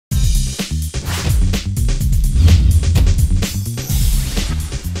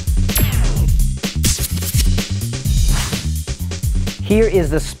Here is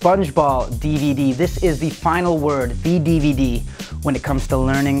the SpongeBall DVD. This is the final word, the DVD, when it comes to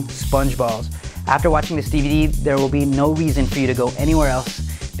learning SpongeBalls. After watching this DVD, there will be no reason for you to go anywhere else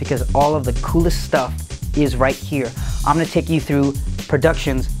because all of the coolest stuff is right here. I'm gonna take you through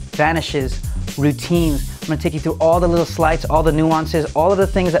productions, vanishes, routines. I'm gonna take you through all the little slides, all the nuances, all of the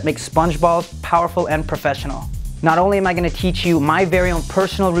things that make SpongeBalls powerful and professional. Not only am I gonna teach you my very own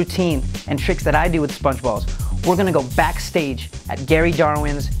personal routine and tricks that I do with SpongeBalls, we're gonna go backstage at Gary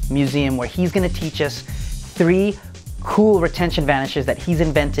Darwin's museum where he's gonna teach us 3 cool retention vanishes that he's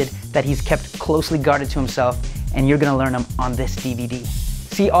invented, that he's kept closely guarded to himself, and you're gonna learn them on this DVD.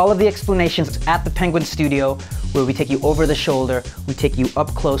 See all of the explanations at the Penguin Studio where we take you over the shoulder, we take you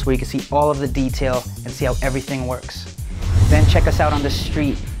up close where you can see all of the detail and see how everything works. Then check us out on the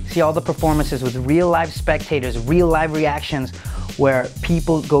street. See all the performances with real live spectators, real live reactions where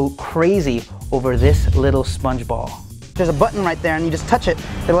people go crazy over this little sponge ball. There's a button right there and you just touch it,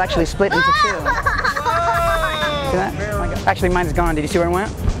 it'll actually split into 2. See that? Oh my God. Actually mine's gone, did you see where it went?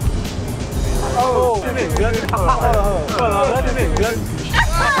 Oh,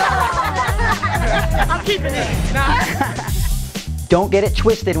 I'm keeping it. Don't get it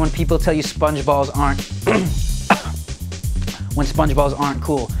twisted when people tell you SpongeBalls aren't when SpongeBalls aren't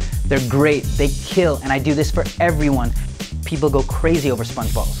cool. They're great, they kill, and I do this for everyone. People go crazy over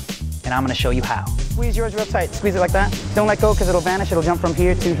SpongeBalls, and I'm gonna show you how. Squeeze yours real tight, squeeze it like that. Don't let go because it'll vanish, it'll jump from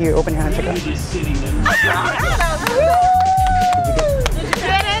here to here. Open your hand, check it out.